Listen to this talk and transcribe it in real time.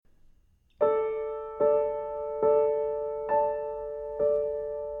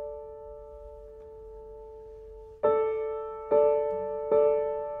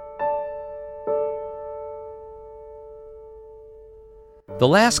The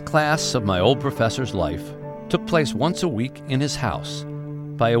last class of my old professor's life took place once a week in his house,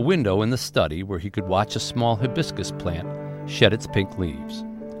 by a window in the study where he could watch a small hibiscus plant shed its pink leaves.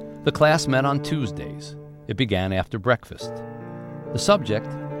 The class met on Tuesdays. It began after breakfast. The subject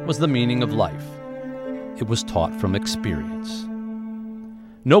was the meaning of life. It was taught from experience.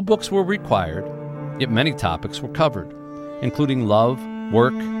 No books were required, yet many topics were covered, including love,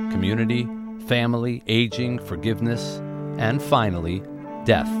 work, community, family, aging, forgiveness, and finally,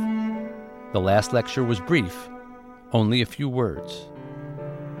 death. The last lecture was brief, only a few words.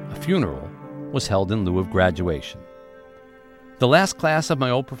 A funeral was held in lieu of graduation. The last class of my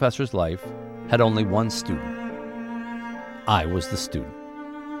old professor's life had only one student. I was the student.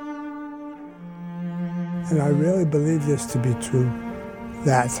 And I really believe this to be true,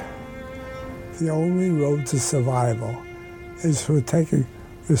 that the only road to survival is for taking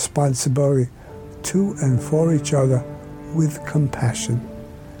responsibility to and for each other with compassion.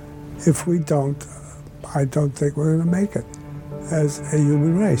 If we don't, I don't think we're going to make it as a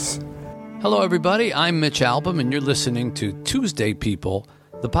human race. Hello, everybody. I'm Mitch Albom, and you're listening to Tuesday People,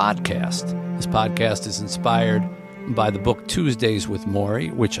 the podcast. This podcast is inspired by the book Tuesdays with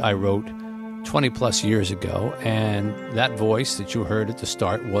Morrie, which I wrote 20-plus years ago, and that voice that you heard at the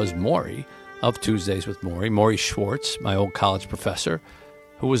start was Morrie of Tuesdays with Morrie, Morrie Schwartz, my old college professor,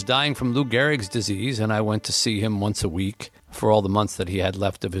 who was dying from Lou Gehrig's disease, and I went to see him once a week for all the months that he had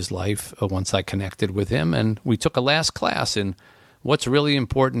left of his life once I connected with him. And we took a last class in what's really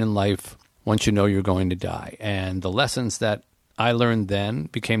important in life once you know you're going to die. And the lessons that I learned then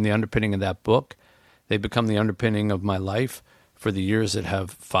became the underpinning of that book. They become the underpinning of my life for the years that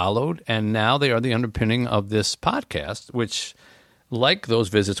have followed. And now they are the underpinning of this podcast, which, like those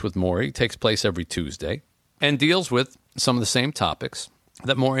visits with Morrie, takes place every Tuesday and deals with some of the same topics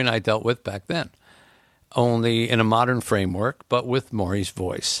that Morrie and I dealt with back then, only in a modern framework, but with Morrie's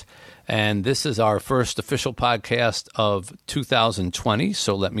voice. And this is our first official podcast of 2020,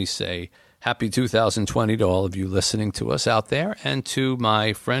 so let me say happy 2020 to all of you listening to us out there, and to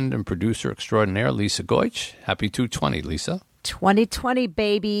my friend and producer extraordinaire, Lisa Goich. Happy 220, Lisa. 2020,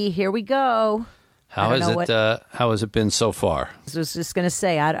 baby. Here we go. How has it been so far? I was just going to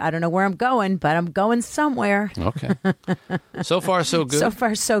say, I don't know where I'm going, but I'm going somewhere. Okay. So far, so good. So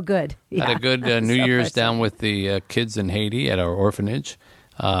far, so good. Yeah. Had a good New Year's down with the kids in Haiti at our orphanage,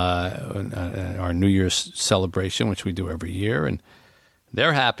 our New Year's celebration, which we do every year. And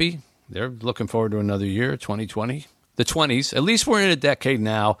they're happy. They're looking forward to another year, 2020. The 20s. At least we're in a decade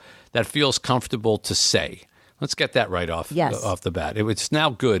now that feels comfortable to say. Let's get that right off the bat. It's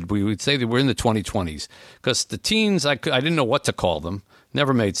now good. We would say that we're in the 2020s because the teens, I didn't know what to call them.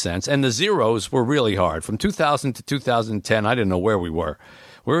 Never made sense. And the zeros were really hard. From 2000 to 2010, I didn't know where we were.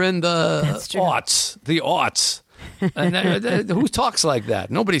 We're in the aughts. The aughts. And who talks like that?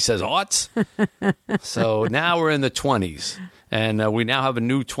 Nobody says aughts. So now we're in the 20s. And we now have a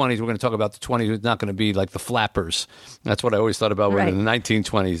new 20s. We're going to talk about the 20s. It's not going to be like the flappers. That's what I always thought about. We're in the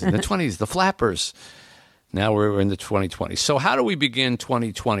 1920s. In the 20s, the flappers. Now we're in the 2020s. So how do we begin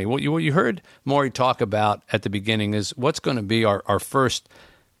 2020? What you heard Morrie talk about at the beginning is what's going to be our first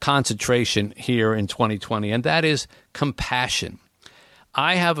concentration here in 2020, and that is compassion.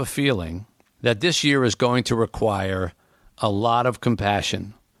 I have a feeling that this year is going to require a lot of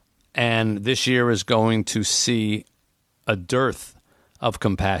compassion, and this year is going to see a dearth of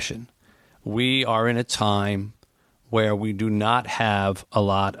compassion. We are in a time where we do not have a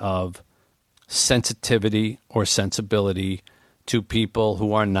lot of sensitivity or sensibility to people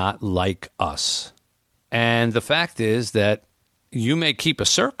who are not like us. And the fact is that you may keep a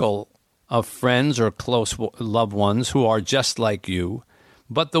circle of friends or close loved ones who are just like you,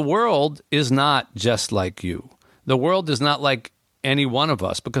 but the world is not just like you. The world is not like any one of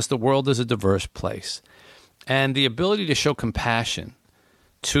us because the world is a diverse place. And the ability to show compassion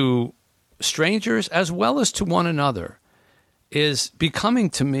to strangers as well as to one another is becoming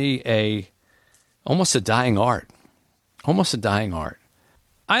to me almost a dying art. Almost a dying art.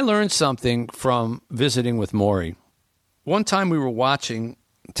 I learned something from visiting with Morrie. One time we were watching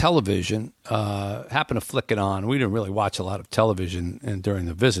television, happened to flick it on. We didn't really watch a lot of television during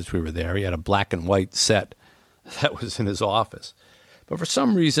the visits we were there. He had a black and white set that was in his office. But for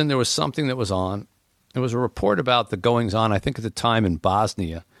some reason, there was something that was on. There was a report about the goings-on, I think at the time in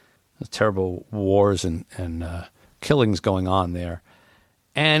Bosnia. The terrible wars and killings going on there.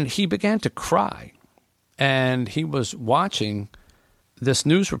 And he began to cry. And he was watching this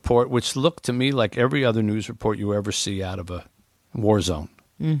news report, which looked to me like every other news report you ever see out of a war zone.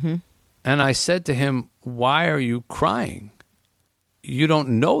 Mm-hmm. And I said to him, why are you crying? You don't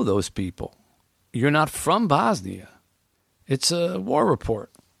know those people. You're not from Bosnia. It's a war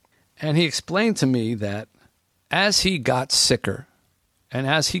report. And he explained to me that as he got sicker and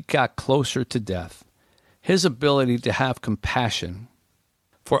as he got closer to death, his ability to have compassion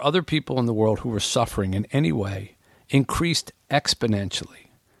for other people in the world who were suffering in any way increased exponentially.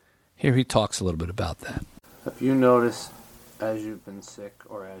 Here he talks a little bit about that. Have you noticed, as you've been sick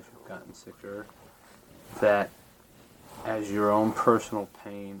or as you've gotten sicker, that as your own personal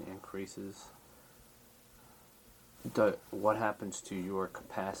pain increases, what happens to your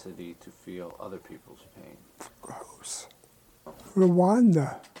capacity to feel other people's pain? Gross.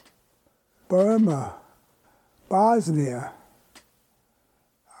 Rwanda, Burma, Bosnia.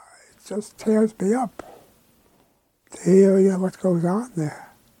 It just tears me up to hear what goes on there,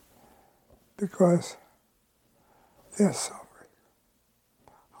 because they're suffering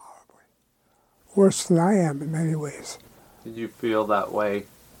horribly, worse than I am in many ways. Did you feel that way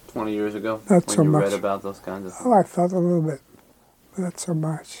 20 years ago? Not when so you much. read about those kinds of things? Oh, I felt a little bit, but not so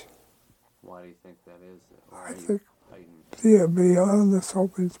much. Why do you think that is? I think the illness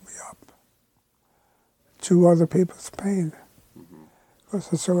opens me up to other people's pain,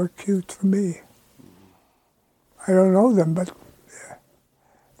 because it's so acute for me. I don't know them, but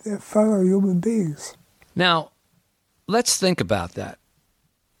they're fellow human beings. Now, let's think about that.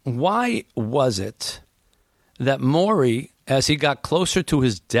 Why was it that Maury, as he got closer to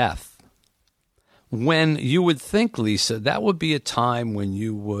his death, when you would think, Lisa, that would be a time when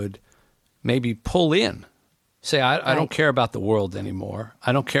you would maybe pull in, say, I don't care about the world anymore.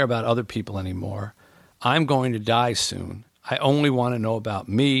 I don't care about other people anymore. I'm going to die soon. I only want to know about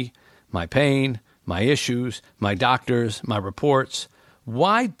me, my pain, my issues, my doctors, my reports.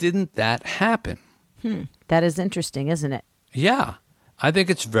 Why didn't that happen? That is interesting, isn't it? Yeah, I think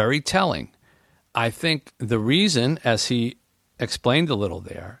it's very telling. I think the reason, as he explained a little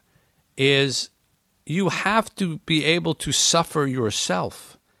there, is you have to be able to suffer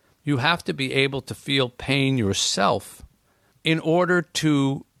yourself. You have to be able to feel pain yourself in order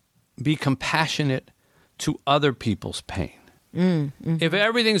to be compassionate to other people's pain. If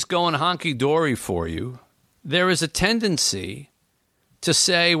everything's going honky-dory for you, there is a tendency to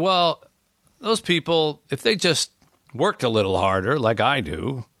say, well, those people, if they just worked a little harder, like I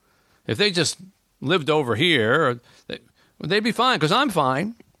do, if they just lived over here, they'd be fine, because I'm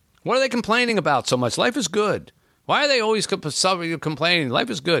fine. What are they complaining about so much? Life is good. Why are they always complaining? Life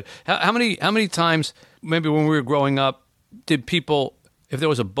is good. How many times, maybe when we were growing up, did people, if there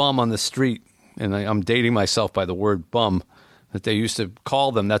was a bum on the street, and I'm dating myself by the word bum, that they used to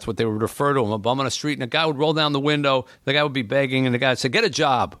call them, that's what they would refer to them, a bum on the street, and a guy would roll down the window, the guy would be begging, and the guy would say, get a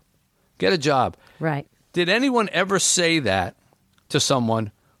job. Get a job. Right. Did anyone ever say that to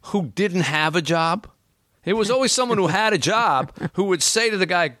someone who didn't have a job? It was always someone who had a job who would say to the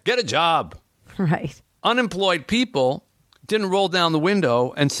guy, get a job. Right. Unemployed people didn't roll down the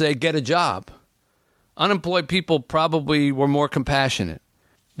window and say, get a job. Unemployed people probably were more compassionate,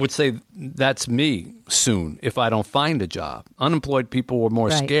 would say, that's me soon if I don't find a job. Unemployed people were more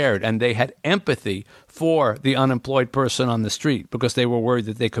scared, and they had empathy for the unemployed person on the street because they were worried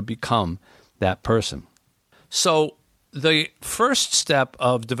that they could become that person. So the first step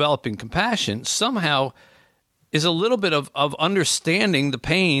of developing compassion somehow is a little bit of understanding the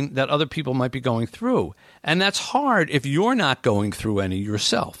pain that other people might be going through. And that's hard if you're not going through any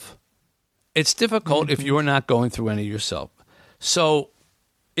yourself. It's difficult if you're not going through any yourself. So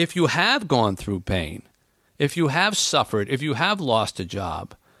if you have gone through pain, if you have suffered, if you have lost a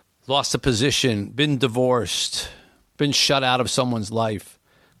job, lost a position, been divorced, been shut out of someone's life,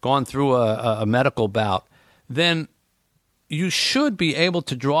 gone through a medical bout, then you should be able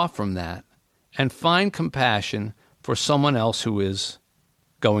to draw from that and find compassion for someone else who is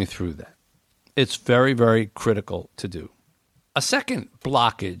going through that. It's very, very critical to do. A second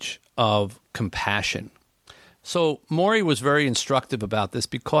blockage of compassion. So Maury was very instructive about this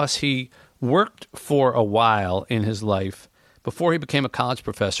because he worked for a while in his life. Before he became a college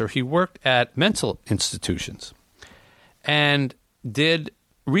professor, he worked at mental institutions and did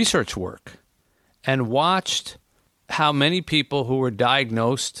research work and watched how many people who were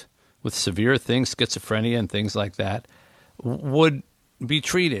diagnosed with severe things, schizophrenia and things like that, would be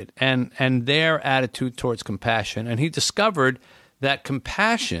treated and their attitude towards compassion. And he discovered that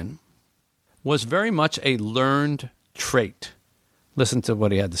compassion was very much a learned trait. Listen to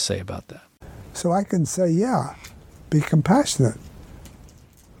what he had to say about that. So I can say, yeah, be compassionate.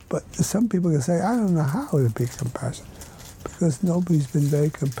 But some people can say, I don't know how to be compassionate because nobody's been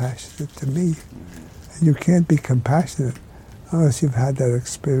very compassionate to me. And you can't be compassionate unless you've had that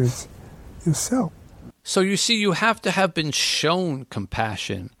experience yourself. So you see, you have to have been shown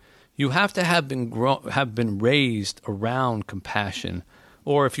compassion you have to have been raised around compassion.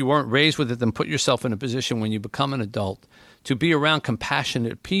 Or if you weren't raised with it, then put yourself in a position when you become an adult to be around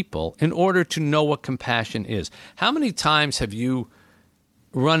compassionate people in order to know what compassion is. How many times have you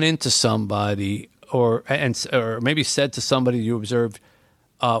run into somebody or maybe said to somebody you observed,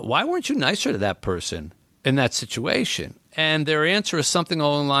 why weren't you nicer to that person in that situation? And their answer is something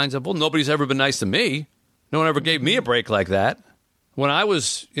along the lines of, well, nobody's ever been nice to me. No one ever gave me a break like that. When I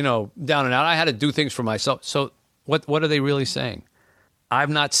was, down and out, I had to do things for myself. So what are they really saying? I've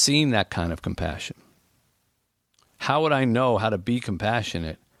not seen that kind of compassion. How would I know how to be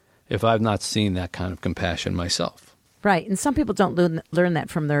compassionate if I've not seen that kind of compassion myself? Right. And some people don't learn that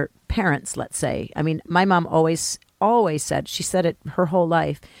from their parents, let's say. I mean, my mom always said, she said it her whole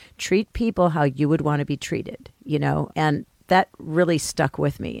life, treat people how you would want to be treated, and that really stuck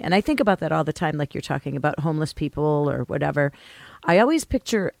with me. And I think about that all the time, like you're talking about homeless people or whatever. I always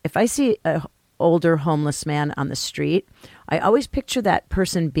picture, if I see a older homeless man on the street, I always picture that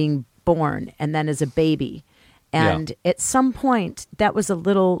person being born and then as a baby. And at some point, that was a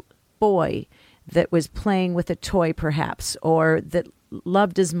little boy that was playing with a toy perhaps, or that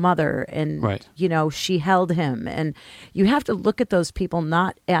loved his mother and, right. She held him. And you have to look at those people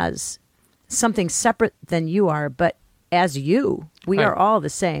not as something separate than you are, but as you. We right. are all the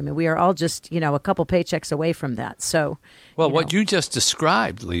same, and we are all just, a couple paychecks away from that. So, what you just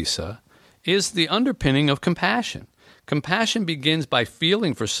described, Lisa, is the underpinning of compassion. Compassion begins by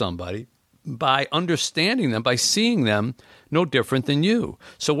feeling for somebody, by understanding them, by seeing them no different than you.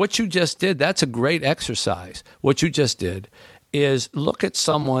 So what you just did, that's a great exercise. What you just did is look at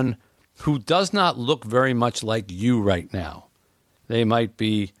someone who does not look very much like you right now. They might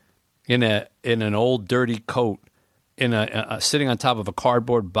be in an old dirty coat, sitting on top of a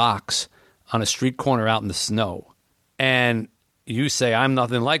cardboard box on a street corner out in the snow. And you say, I'm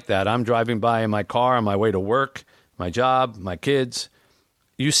nothing like that. I'm driving by in my car on my way to work, my job, my kids.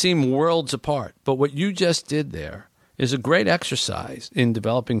 You seem worlds apart. But what you just did there is a great exercise in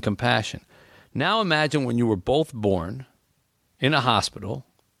developing compassion. Now imagine when you were both born in a hospital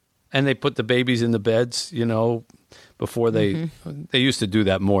and they put the babies in the beds, before they used to do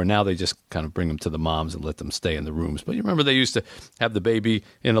that more. Now they just kind of bring them to the moms and let them stay in the rooms. But you remember they used to have the baby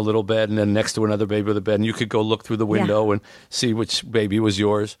in a little bed and then next to another baby with a bed, and you could go look through the window and see which baby was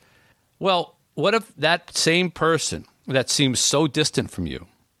yours. Well, what if that same person that seems so distant from you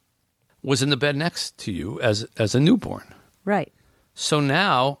was in the bed next to you as a newborn? Right. So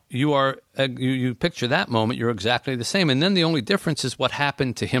now you are you picture that moment, you're exactly the same. And then the only difference is what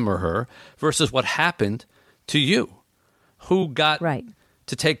happened to him or her versus what happened to you. Who got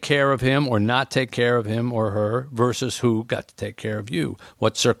to take care of him or not take care of him or her versus who got to take care of you.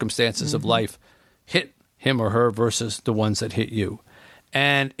 What circumstances of life hit him or her versus the ones that hit you.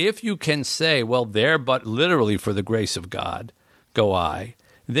 And if you can say, well, there but literally for the grace of God go I,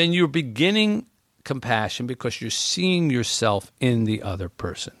 then you're beginning compassion because you're seeing yourself in the other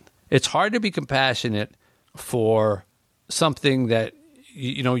person. It's hard to be compassionate for something that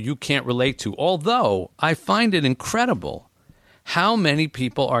you can't relate to. Although I find it incredible how many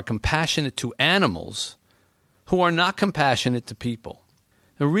people are compassionate to animals who are not compassionate to people.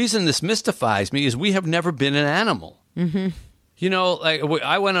 The reason this mystifies me is we have never been an animal. Mm-hmm.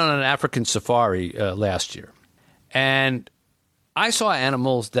 I went on an African safari last year, and I saw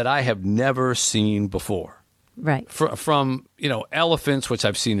animals that I have never seen before. Right. From elephants, which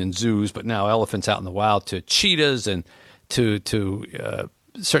I've seen in zoos, but now elephants out in the wild, to cheetahs and to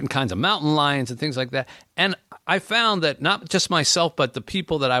certain kinds of mountain lions and things like that. And I found that not just myself, but the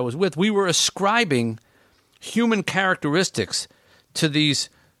people that I was with, we were ascribing human characteristics to these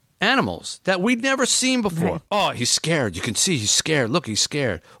animals that we'd never seen before. Right. Oh, he's scared. You can see he's scared. Look, he's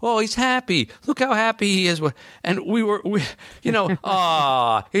scared. Oh, he's happy. Look how happy he is. And we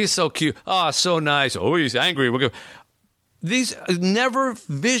he's so cute. Oh, so nice. Oh, he's angry. These never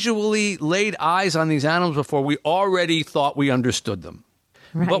visually laid eyes on these animals before. We already thought we understood them.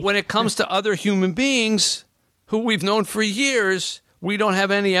 Right. But when it comes to other human beings who we've known for years, we don't have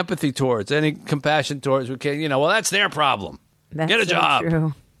any empathy towards, any compassion towards. We can't, well, that's their problem. Get a job.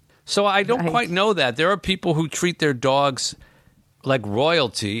 True. So I don't quite know that. There are people who treat their dogs like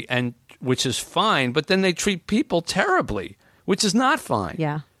royalty, and which is fine, but then they treat people terribly, which is not fine.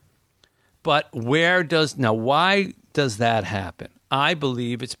 Yeah. But why does that happen? I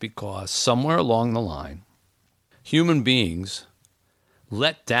believe it's because somewhere along the line, human beings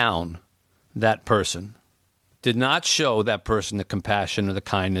let down that person, did not show that person the compassion or the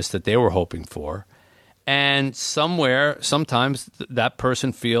kindness that they were hoping for. And sometimes that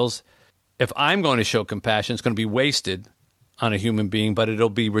person feels, if I'm going to show compassion, it's going to be wasted on a human being, but it'll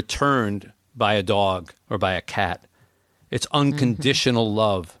be returned by a dog or by a cat. It's unconditional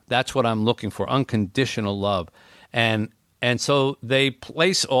love. That's what I'm looking for, unconditional love. And so they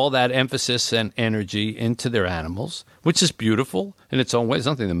place all that emphasis and energy into their animals, which is beautiful in its own way. There's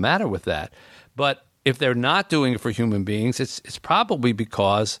nothing the matter with that. But if they're not doing it for human beings, it's probably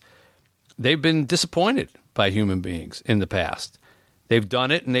because they've been disappointed by human beings in the past. They've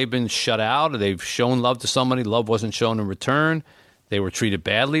done it and they've been shut out, or they've shown love to somebody, love wasn't shown in return. They were treated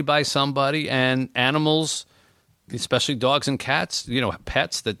badly by somebody, and animals, especially dogs and cats,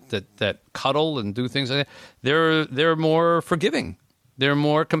 pets that cuddle and do things like that, they're more forgiving. They're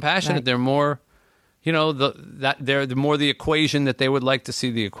more compassionate. Right. They're more, they're more the equation that they would like to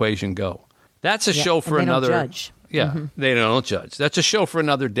see the equation go. That's a show for and they another. Don't judge. Yeah, they don't judge. That's a show for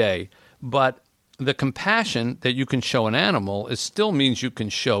another day. But the compassion that you can show an animal, it still means you can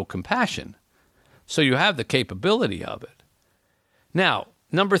show compassion. So you have the capability of it. Now,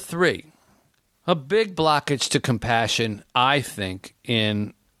 number 3, a big blockage to compassion, I think,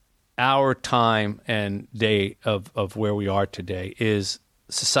 in our time and day of where we are today is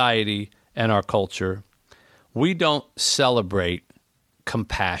society and our culture. We don't celebrate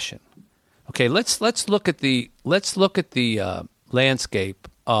compassion. Okay, let's look at the landscape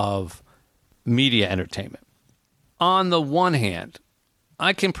of media entertainment. On the one hand,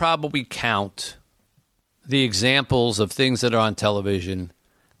 I can probably count the examples of things that are on television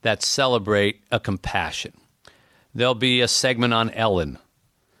that celebrate a compassion. There'll be a segment on Ellen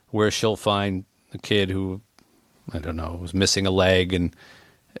where she'll find a kid who, I don't know, was missing a leg, and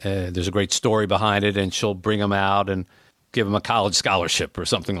there's a great story behind it, and she'll bring him out and give him a college scholarship or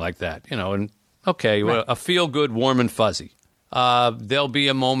something like that. And okay, right. A feel-good, warm and fuzzy. There'll be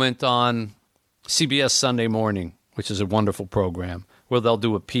a moment on CBS Sunday Morning, which is a wonderful program, where they'll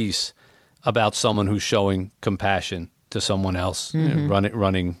do a piece about someone who's showing compassion to someone else,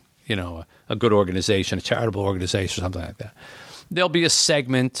 running a good organization, a charitable organization, something like that. There'll be a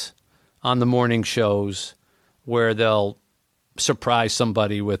segment on the morning shows where they'll surprise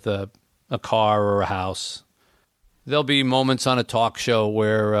somebody with a car or a house. There'll be moments on a talk show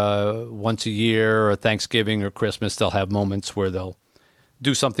where once a year or Thanksgiving or Christmas, they'll have moments where they'll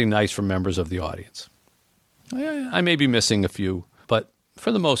do something nice for members of the audience. I may be missing a few, but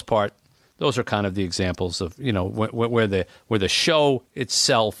for the most part, those are kind of the examples of where the show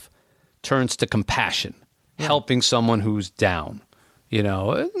itself turns to compassion, helping someone who's down.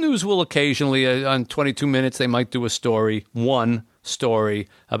 News will occasionally on 22 Minutes they might do one story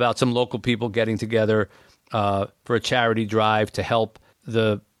about some local people getting together for a charity drive to help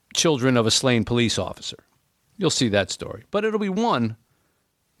the children of a slain police officer. You'll see that story, but it'll be 1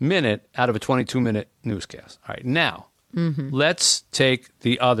 minute out of a 22-minute newscast. All right, now let's take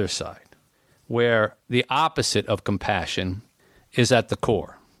the other side, where the opposite of compassion is at the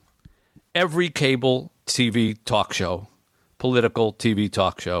core. Every cable TV talk show, political TV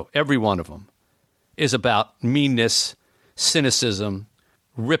talk show, every one of them is about meanness, cynicism,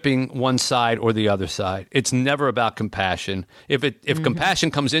 ripping one side or the other side. It's never about compassion. If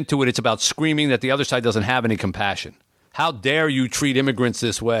compassion comes into it, it's about screaming that the other side doesn't have any compassion. How dare you treat immigrants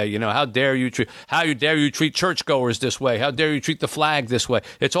this way? How dare you treat churchgoers this way? How dare you treat the flag this way?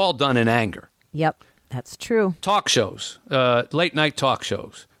 It's all done in anger. Yep, that's true. Talk shows, late night talk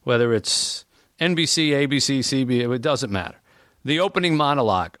shows, whether it's NBC, ABC, CBS, it doesn't matter. The opening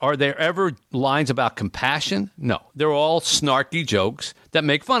monologue, are there ever lines about compassion? No. They're all snarky jokes that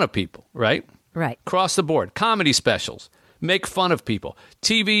make fun of people, right? Right. Across the board. Comedy specials make fun of people.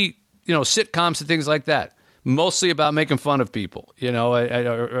 TV, sitcoms and things like that, mostly about making fun of people,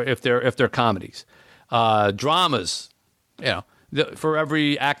 if they're comedies. Dramas, for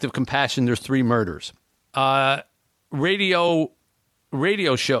every act of compassion, there's 3 murders. Radio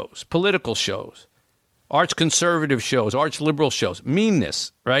shows, political shows, arch conservative shows, arch liberal shows,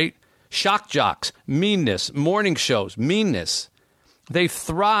 meanness, right? Shock jocks, meanness, morning shows, meanness. They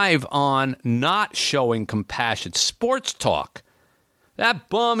thrive on not showing compassion. Sports talk. That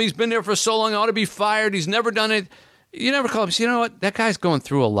bum, he's been there for so long, ought to be fired. He's never done it. You never call him. You know what? That guy's going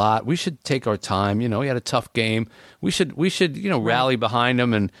through a lot. We should take our time. He had a tough game. We should rally behind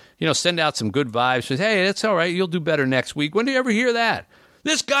him and, send out some good vibes. Say, hey, that's all right. You'll do better next week. When do you ever hear that?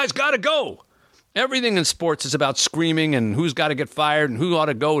 This guy's got to go. Everything in sports is about screaming and who's got to get fired and who ought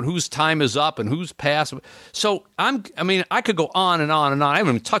to go and whose time is up and who's passed. So I could go on and on and on. I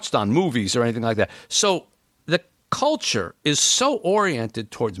haven't even touched on movies or anything like that. So the culture is so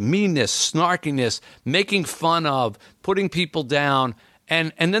oriented towards meanness, snarkiness, making fun of, putting people down.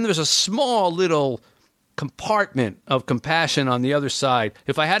 And then there's a small little compartment of compassion on the other side.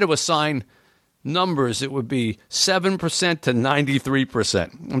 If I had to assign numbers, it would be 7% to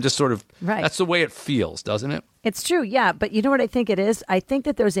 93%. I'm just sort of, Right. That's the way it feels, doesn't it? It's true, yeah. But you know what I think it is? I think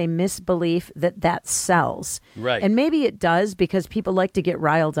that there's a misbelief that that sells. Right. And maybe it does because people like to get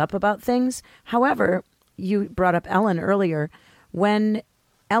riled up about things. However, you brought up Ellen earlier. When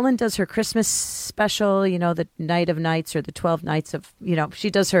Ellen does her Christmas special, the Night of Nights or the 12 Nights of, she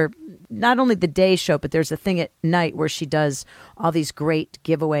does her, not only the day show, but there's a thing at night where she does all these great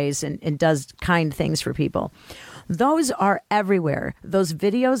giveaways and does kind things for people. Those are everywhere. Those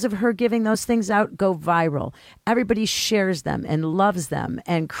videos of her giving those things out go viral. Everybody shares them and loves them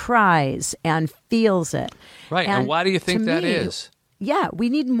and cries and feels it. Right. And why do you think to that me, is? Yeah, we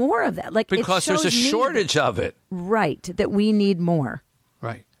need more of that. Because there's a shortage of it. Right, that we need more.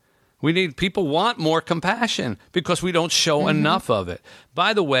 Right. People want more compassion because we don't show enough of it.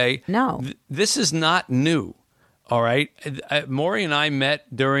 By the way, No. This is not new. All right. Maury and I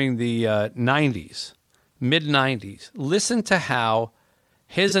met during the 90s, mid-90s. Listen to how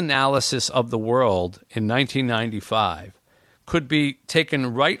his analysis of the world in 1995 could be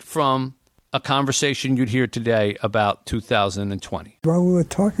taken right from a conversation you'd hear today about 2020. When we were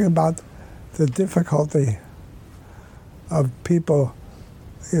talking about the difficulty of people,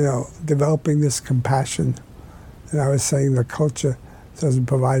 developing this compassion, and I was saying the culture doesn't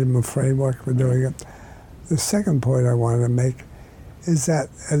provide them a framework for doing it. The second point I wanted to make is that,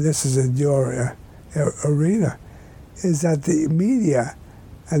 and this is in your arena, is that the media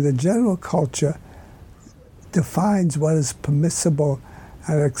and the general culture defines what is permissible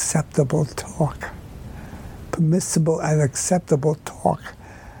and acceptable talk. Permissible and acceptable talk.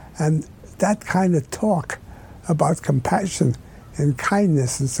 And that kind of talk about compassion and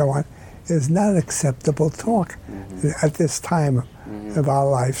kindness and so on is not acceptable talk at this time of our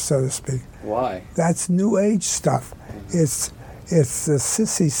life, so to speak. Why? That's New Age stuff. It's the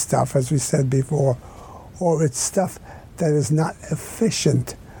sissy stuff, as we said before, or it's stuff that is not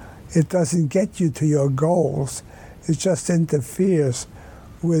efficient. It doesn't get you to your goals. It just interferes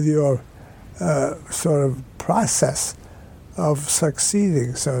with your sort of process of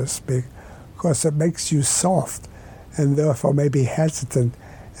succeeding, so to speak, because it makes you soft and therefore maybe hesitant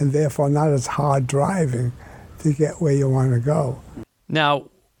and therefore not as hard driving to get where you want to go. Now,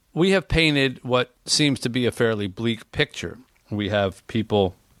 we have painted what seems to be a fairly bleak picture. We have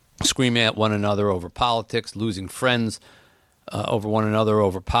people screaming at one another over politics, losing friends over one another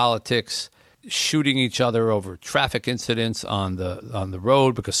over politics, shooting each other over traffic incidents on the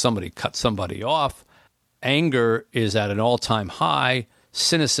road because somebody cut somebody off. Anger is at an all-time high.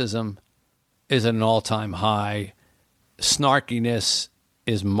 Cynicism is at an all-time high. Snarkiness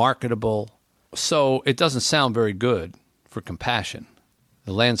is marketable. So it doesn't sound very good for compassion.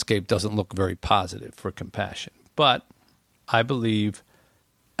 The landscape doesn't look very positive for compassion. But I believe,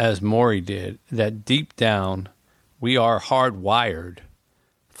 as Maury did, that deep down we are hardwired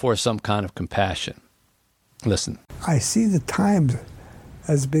for some kind of compassion. Listen. I see the times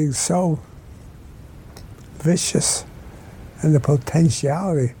as being so vicious and the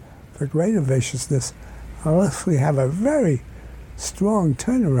potentiality for greater viciousness unless we have a very strong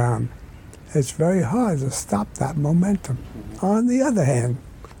turnaround. It's very hard to stop that momentum. On the other hand,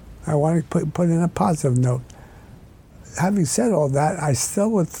 I want to put in a positive note. Having said all that, I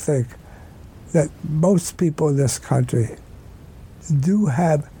still would think that most people in this country do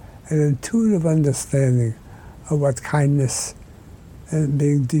have an intuitive understanding of what kindness and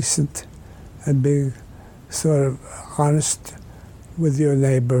being decent and being sort of honest with your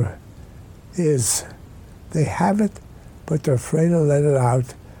neighbor is. They have it, but they're afraid to let it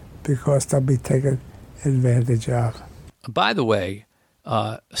out because they'll be taken advantage of. By the way,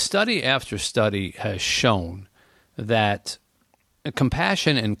 study after study has shown that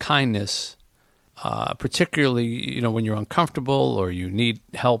compassion and kindness, particularly when you're uncomfortable or you need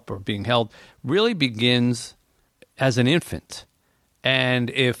help or being held, really begins as an infant. And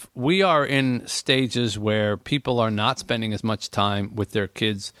if we are in stages where people are not spending as much time with their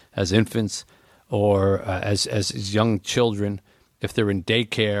kids as infants or as young children, if they're in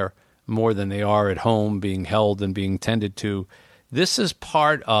daycare more than they are at home being held and being tended to, this is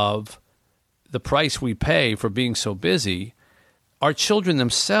part of the price we pay for being so busy. Our children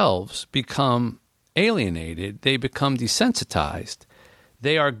themselves become alienated. They become desensitized.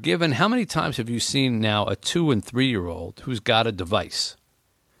 They are given, how many times have you seen now a 2- and 3-year-old who's got a device?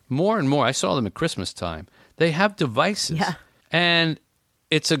 More and more. I saw them at Christmas time. They have devices. Yeah. And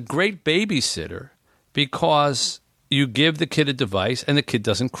it's a great babysitter because you give the kid a device and the kid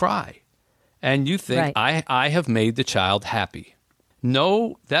doesn't cry. And you think, right. I have made the child happy.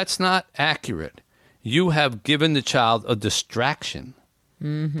 No, that's not accurate. You have given the child a distraction.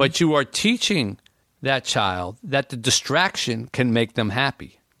 But you are teaching that child that the distraction can make them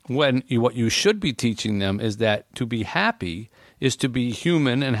happy. When what you should be teaching them is that to be happy is to be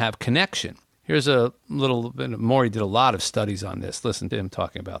human and have connection. Here's a little bit. Maury did a lot of studies on this. Listen to him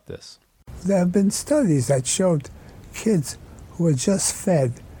talking about this. There have been studies that showed kids who were just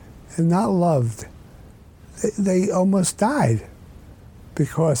fed and not loved, they almost died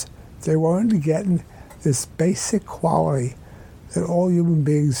because they weren't getting this basic quality that all human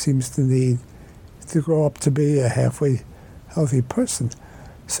beings seems to need to grow up to be a halfway healthy person.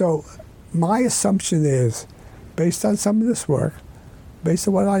 So my assumption is, based on some of this work, based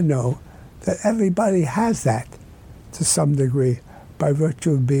on what I know, that everybody has that to some degree by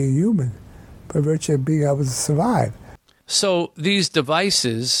virtue of being human, by virtue of being able to survive. So these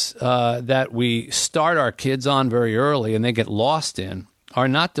devices that we start our kids on very early and they get lost in are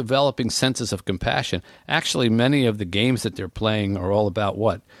not developing senses of compassion. Actually, many of the games that they're playing are all about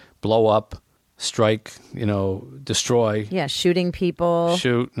what? Blow up, strike, destroy. Yeah, shooting people.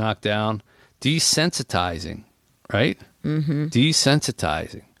 Shoot, knock down. Desensitizing, right? Mm-hmm.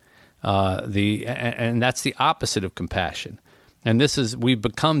 Desensitizing. And that's the opposite of compassion. And we've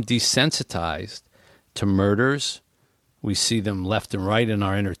become desensitized to murders. We see them left and right in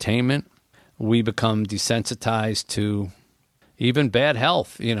our entertainment. We become desensitized to even bad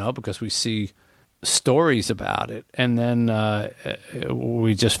health, because we see stories about it. And then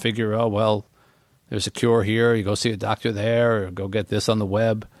we just figure, oh, well, there's a cure here. You go see a doctor there or go get this on the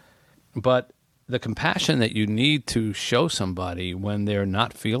web. But the compassion that you need to show somebody when they're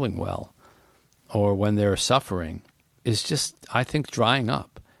not feeling well or when they're suffering is just, I think, drying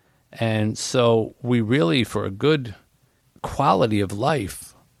up. And so we really, for a good quality of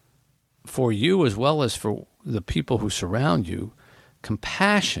life for you as well as for the people who surround you,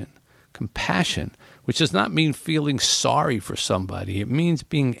 compassion, which does not mean feeling sorry for somebody. It means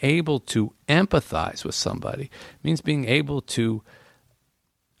being able to empathize with somebody. It means being able to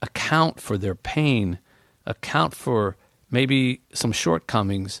account for their pain, account for maybe some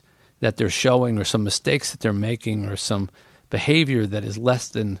shortcomings that they're showing or some mistakes that they're making or some behavior that is less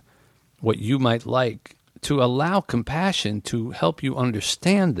than what you might like, to allow compassion to help you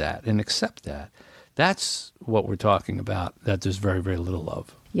understand that and accept that. That's what we're talking about, that there's very, very little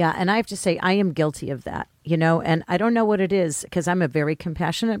of. Yeah, and I have to say, I am guilty of that, and I don't know what it is, because I'm a very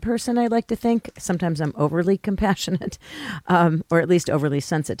compassionate person, I like to think. Sometimes I'm overly compassionate, or at least overly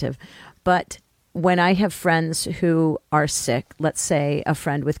sensitive. But when I have friends who are sick, let's say a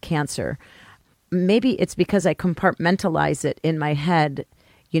friend with cancer, maybe it's because I compartmentalize it in my head.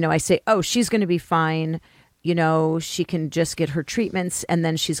 I say, oh, she's going to be fine. She can just get her treatments and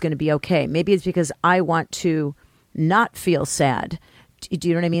then she's going to be okay. Maybe it's because I want to not feel sad. Do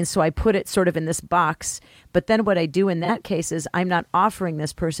you know what I mean? So I put it sort of in this box. But then what I do in that case is I'm not offering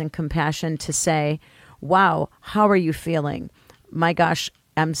this person compassion to say, wow, how are you feeling? My gosh,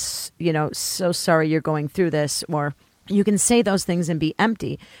 I'm, so sorry you're going through this. Or you can say those things and be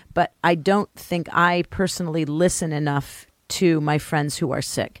empty. But I don't think I personally listen enough to my friends who are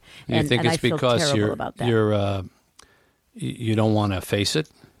sick. You think it's because you don't want to face it?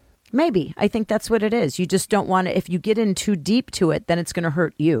 Maybe. I think that's what it is. You just don't want to, if you get in too deep to it, then it's going to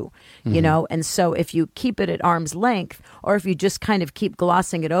hurt you, And so if you keep it at arm's length, or if you just kind of keep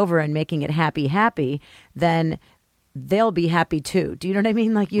glossing it over and making it happy, then they'll be happy too. Do you know what I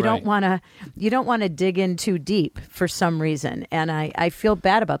mean? Like you don't want to dig in too deep for some reason. And I feel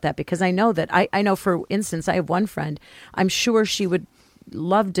bad about that because I know that I know, for instance, I have one friend, I'm sure she would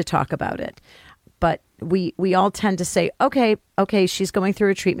love to talk about it, but we all tend to say, okay, she's going through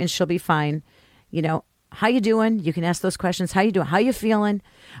a treatment. She'll be fine. How you doing? You can ask those questions. How you doing? How you feeling?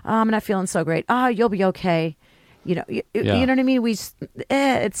 Oh, I'm not feeling so great. Oh, you'll be okay. You know what I mean?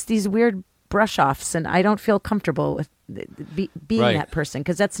 It's these weird brush offs, and I don't feel comfortable with being that person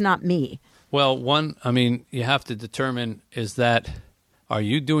because that's not me. Well, you have to determine, is that, are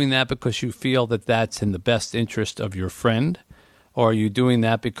you doing that because you feel that that's in the best interest of your friend, or are you doing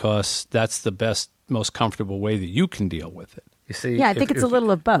that because that's the best, most comfortable way that you can deal with it? You see? Yeah, I think it's a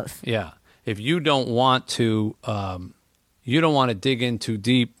little of both. Yeah. If you don't want to, dig in too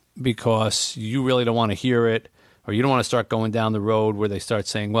deep because you really don't want to hear it, or you don't want to start going down the road where they start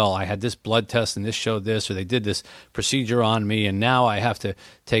saying, well, I had this blood test and this showed this, or they did this procedure on me and now I have to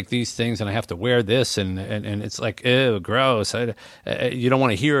take these things and I have to wear this, and it's like, ew, gross. You don't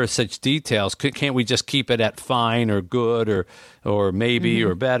want to hear such details. Can't we just keep it at fine or good or maybe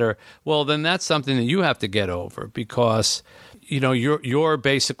or better? Well, then that's something that you have to get over, because you're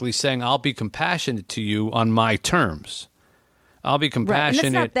basically saying, I'll be compassionate to you on my terms. I'll be compassionate. Right.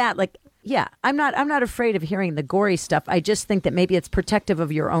 And it's not that, like, Yeah, I'm not afraid of hearing the gory stuff. I just think that maybe it's protective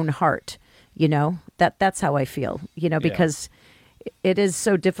of your own heart. That's how I feel. Because it is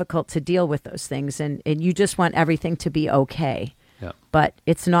so difficult to deal with those things, and you just want everything to be okay. Yeah. But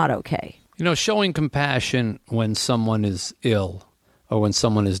it's not okay. Showing compassion when someone is ill or when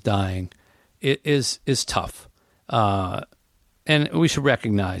someone is dying, it is tough. And we should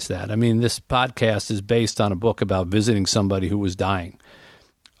recognize that. I mean, this podcast is based on a book about visiting somebody who was dying.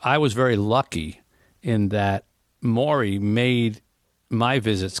 I was very lucky in that Maury made my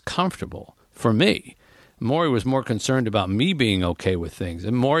visits comfortable for me. Maury was more concerned about me being okay with things.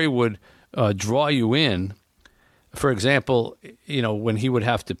 And Maury would draw you in. For example, when he would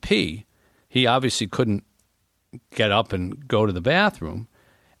have to pee, he obviously couldn't get up and go to the bathroom.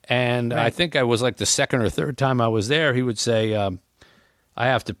 And Right. I think I was like the second or third time I was there, he would say, I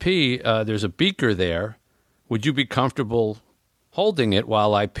have to pee. There's a beaker there. Would you be comfortable holding it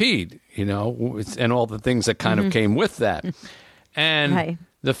while I peed? And all the things that kind of came with that. And Right.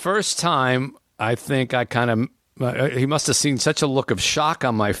 the first time, I think I kind of, he must have seen such a look of shock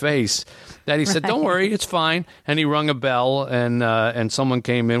on my face that he said, "Don't worry, it's fine." And he rung a bell, and someone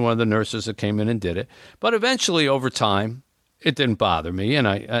came in, one of the nurses that came in and did it. But eventually, over time, it didn't bother me, and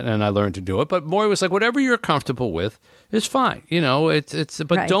I learned to do it. But Maury was like, "Whatever you're comfortable with is fine."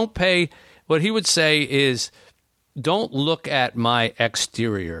 But Right. don't pay. What he would say is, don't look at my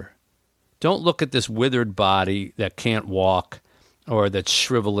exterior. Don't look at this withered body that can't walk, or that's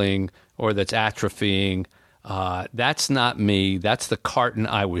shriveling, or that's atrophying. That's not me. That's the carton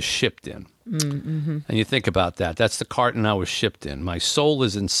I was shipped in. Mm-hmm. And you think about that. That's the carton I was shipped in. My soul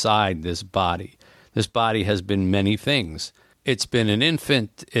is inside this body. This body has been many things. It's been an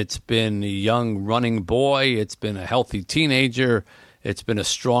infant. It's been a young running boy. It's been a healthy teenager. It's been a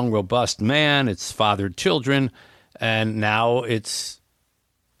strong, robust man. It's fathered children. And now it's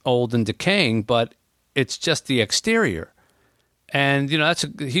old and decaying, but it's just the exterior. And,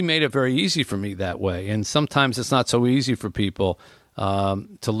 he made it very easy for me that way. And sometimes it's not so easy for people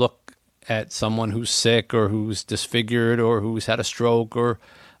to look at someone who's sick or who's disfigured or who's had a stroke or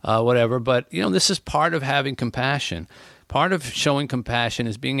whatever. But, this is part of having compassion. Part of showing compassion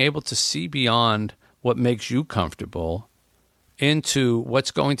is being able to see beyond what makes you comfortable into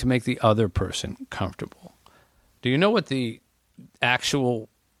what's going to make the other person comfortable. Do you know what the actual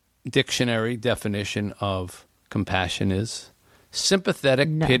dictionary definition of compassion is? Sympathetic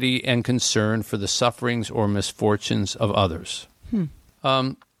No. pity and concern for the sufferings or misfortunes of others.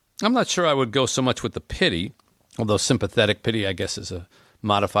 I'm not sure I would go so much with the pity, although sympathetic pity, I guess, is a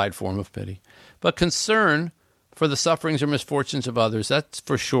modified form of pity. But concern for the sufferings or misfortunes of others, that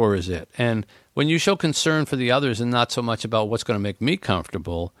for sure is it. And when you show concern for the others and not so much about what's going to make me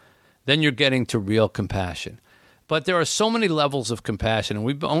comfortable, then you're getting to real compassion. But there are so many levels of compassion, and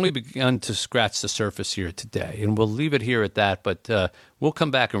we've only begun to scratch the surface here today, and we'll leave it here at that. But we'll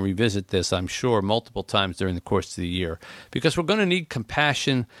come back and revisit this, I'm sure, multiple times during the course of the year, because we're going to need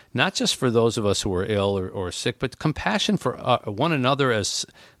compassion, not just for those of us who are ill or sick, but compassion for one another as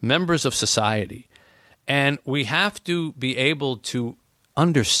members of society. And we have to be able to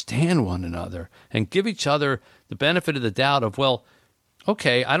understand one another and give each other the benefit of the doubt of, well,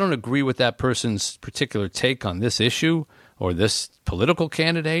 okay, I don't agree with that person's particular take on this issue or this political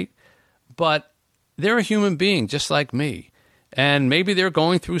candidate, but they're a human being just like me. And maybe they're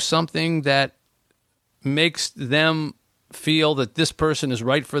going through something that makes them feel that this person is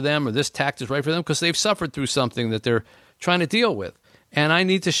right for them or this tact is right for them because they've suffered through something that they're trying to deal with. And I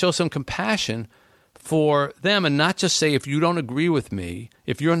need to show some compassion for them and not just say, if you don't agree with me,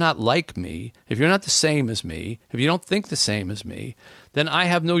 if you're not like me, if you're not the same as me, if you don't think the same as me, then I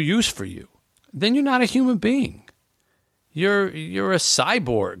have no use for you. Then you're not a human being. You're a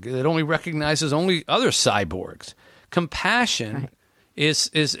cyborg that only recognizes only other cyborgs. Compassion is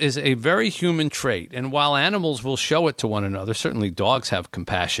a very human trait. And while animals will show it to one another, certainly dogs have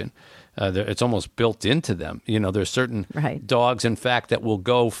compassion. It's almost built into them. There's certain dogs, in fact, that will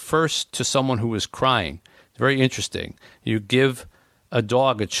go first to someone who is crying. It's very interesting. You give a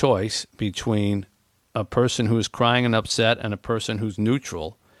dog a choice between a person who is crying and upset and a person who's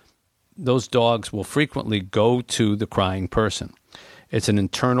neutral. Those dogs will frequently go to the crying person. It's an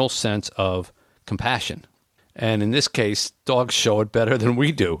internal sense of compassion. And in this case, dogs show it better than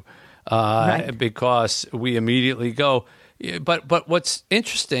we do because we immediately go. But what's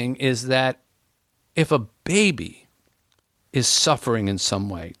interesting is that if a baby is suffering in some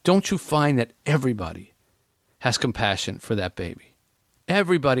way, don't you find that everybody has compassion for that baby?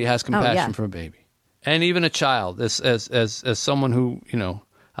 Everybody has compassion for a baby. And even a child, as someone who,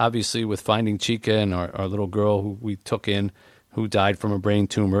 obviously with finding Chica and our little girl who we took in who died from a brain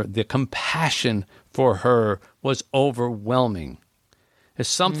tumor, the compassion for her was overwhelming. There's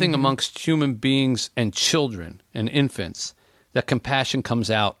something amongst human beings and children and infants that compassion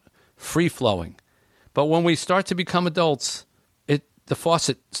comes out free-flowing. But when we start to become adults, the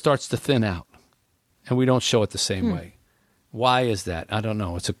faucet starts to thin out, and we don't show it the same way. Why is that? I don't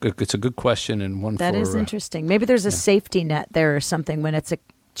know. It's a good question, and one that is interesting. Maybe there's a safety net there or something when it's a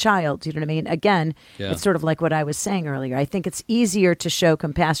child. You know what I mean? Again, it's sort of like what I was saying earlier. I think it's easier to show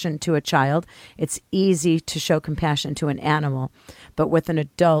compassion to a child. It's easy to show compassion to an animal. But with an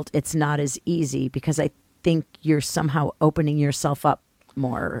adult, it's not as easy because I think you're somehow opening yourself up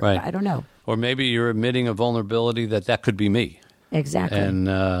more. Right. I don't know. Or maybe you're admitting a vulnerability that could be me. Exactly. And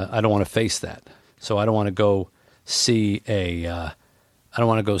I don't want to face that. So I don't want to go see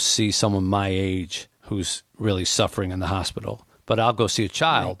someone my age who's really suffering in the hospital. But I'll go see a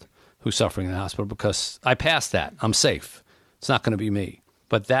child who's suffering in the hospital because I passed that. I'm safe. It's not going to be me.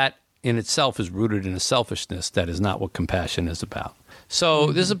 But that in itself is rooted in a selfishness that is not what compassion is about.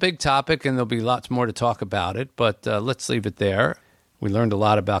 So this is a big topic, and there'll be lots more to talk about it. But let's leave it there. We learned a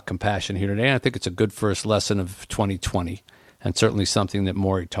lot about compassion here today, and I think it's a good first lesson of 2020, and certainly something that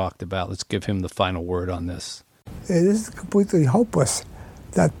Maury talked about. Let's give him the final word on this. It is completely hopeless.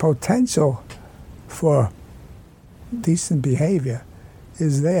 That potential for decent behavior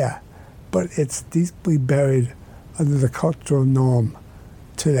is there, but it's deeply buried under the cultural norm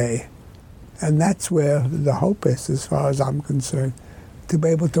today. And that's where the hope is, as far as I'm concerned, to be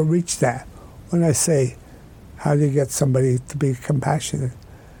able to reach that. When I say, how do you get somebody to be compassionate?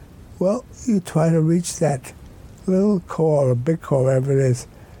 Well, you try to reach that little core or big core, whatever it is,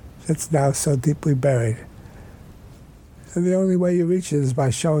 that's now so deeply buried. And the only way you reach it is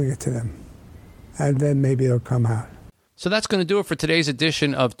by showing it to them. And then maybe it'll come out. So that's going to do it for today's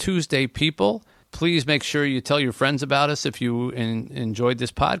edition of Tuesday People. Please make sure you tell your friends about us if you enjoyed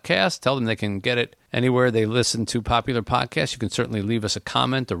this podcast. Tell them they can get it anywhere they listen to popular podcasts. You can certainly leave us a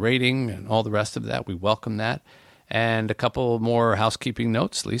comment, a rating, and all the rest of that. We welcome that. And a couple more housekeeping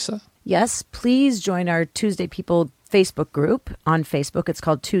notes, Lisa? Yes, please join our Tuesday People Facebook group on Facebook. It's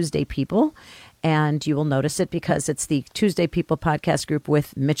called Tuesday People. And you will notice it because it's the Tuesday People podcast group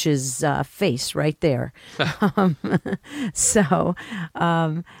with Mitch's face right there. Don't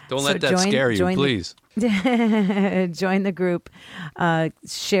let that scare you, please. Join the group.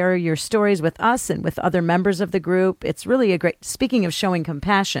 Share your stories with us and with other members of the group. It's really a great, speaking of showing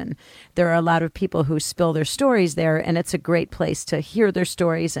compassion, there are a lot of people who spill their stories there, and it's a great place to hear their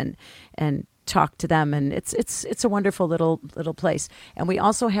stories and talk to them, and it's a wonderful little place. And we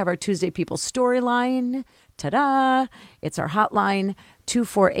also have our Tuesday People storyline. Ta-da! It's our hotline,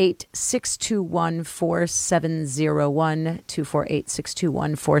 248-621-4701,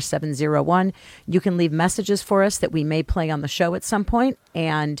 248-621-4701. You can leave messages for us that we may play on the show at some point.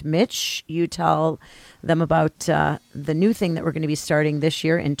 And Mitch, you tell them about the new thing that we're going to be starting this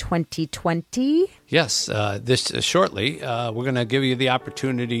year in 2020. Yes, shortly. We're going to give you the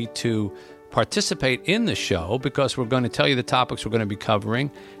opportunity to participate in the show because we're going to tell you the topics we're going to be covering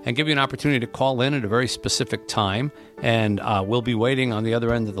and give you an opportunity to call in at a very specific time. And we'll be waiting on the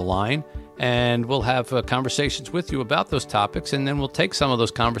other end of the line, and we'll have conversations with you about those topics, and then we'll take some of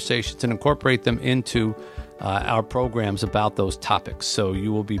those conversations and incorporate them into our programs about those topics. So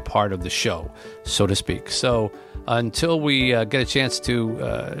you will be part of the show, so to speak. So until we get a chance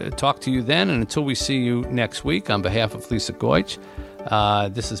to talk to you then, and until we see you next week, on behalf of Lisa Goich,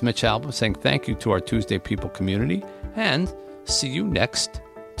 this is Mitch Albom saying thank you to our Tuesday People community, and see you next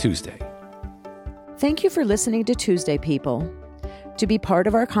Tuesday. Thank you for listening to Tuesday People. To be part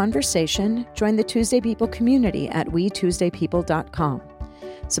of our conversation, join the Tuesday People community at wetuesdaypeople.com.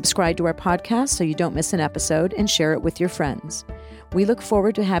 Subscribe to our podcast so you don't miss an episode, and share it with your friends. We look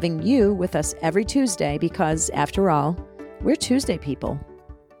forward to having you with us every Tuesday because, after all, we're Tuesday People.